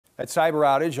That cyber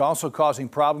outage also causing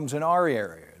problems in our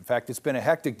area. In fact, it's been a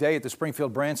hectic day at the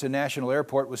Springfield-Branson National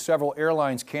Airport with several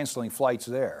airlines canceling flights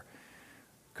there.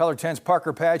 Color 10's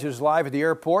Parker Padgett is live at the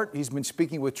airport. He's been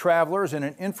speaking with travelers and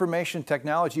an information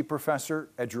technology professor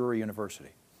at Drury University.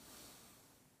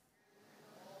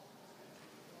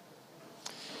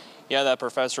 Yeah, that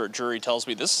professor at Drury tells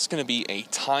me this is going to be a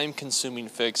time-consuming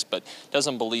fix, but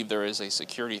doesn't believe there is a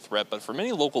security threat. But for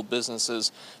many local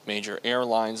businesses, major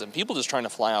airlines, and people just trying to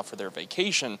fly out for their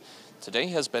vacation, today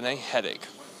has been a headache.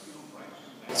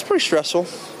 It's pretty stressful.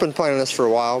 Been planning this for a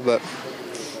while, but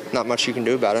not much you can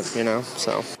do about it,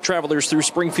 so. Travelers through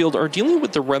Springfield are dealing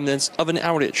with the remnants of an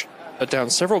outage that down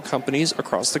several companies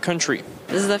across the country.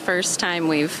 This is the first time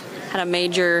we've had a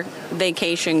major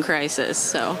vacation crisis,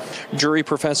 so. Drury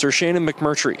professor Shannon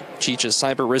McMurtry teaches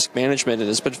cyber risk management and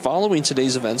has been following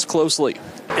today's events closely.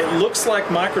 It looks like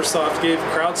Microsoft gave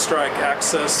CrowdStrike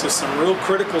access to some real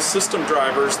critical system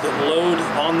drivers that load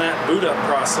on that boot up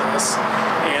process,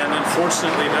 and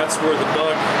unfortunately that's where the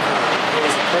bug, there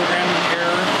was a programming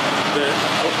error that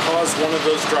caused one of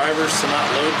those drivers to not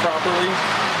load properly.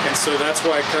 And so that's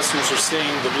why customers are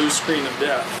seeing the blue screen of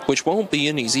death. Which won't be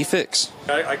an easy fix.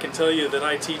 I can tell you that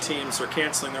IT teams are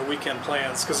canceling their weekend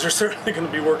plans because they're certainly going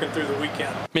to be working through the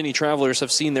weekend. Many travelers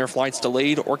have seen their flights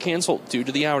delayed or canceled due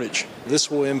to the outage. This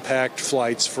will impact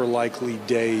flights for likely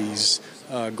days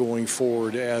going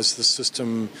forward as the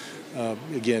system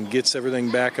again gets everything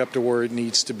back up to where it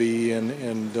needs to be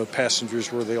and the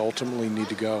passengers where they ultimately need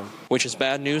to go. Which is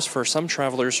bad news for some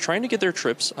travelers trying to get their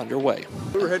trips underway.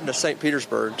 We were heading to St.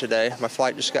 Petersburg today. My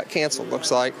flight just got canceled,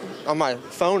 looks like. On my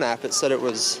phone app it said it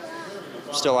was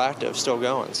still active, still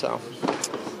going, so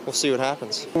we'll see what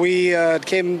happens. We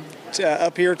came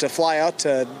up here to fly out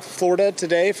to Florida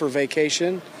today for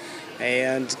vacation,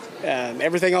 and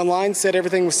everything online said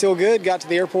everything was still good. Got to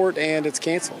the airport and it's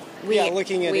canceled.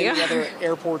 Looking at any other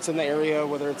airports in the area,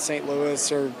 whether it's St.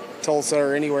 Louis or Tulsa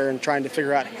or anywhere, and trying to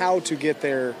figure out how to get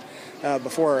there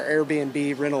before our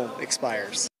Airbnb rental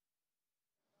expires.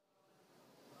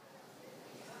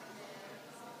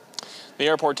 The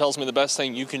airport tells me the best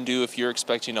thing you can do if you're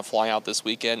expecting to fly out this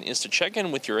weekend is to check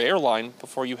in with your airline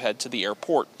before you head to the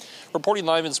airport. Reporting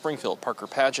live in Springfield, Parker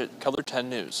Padgett, Color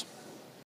 10 News.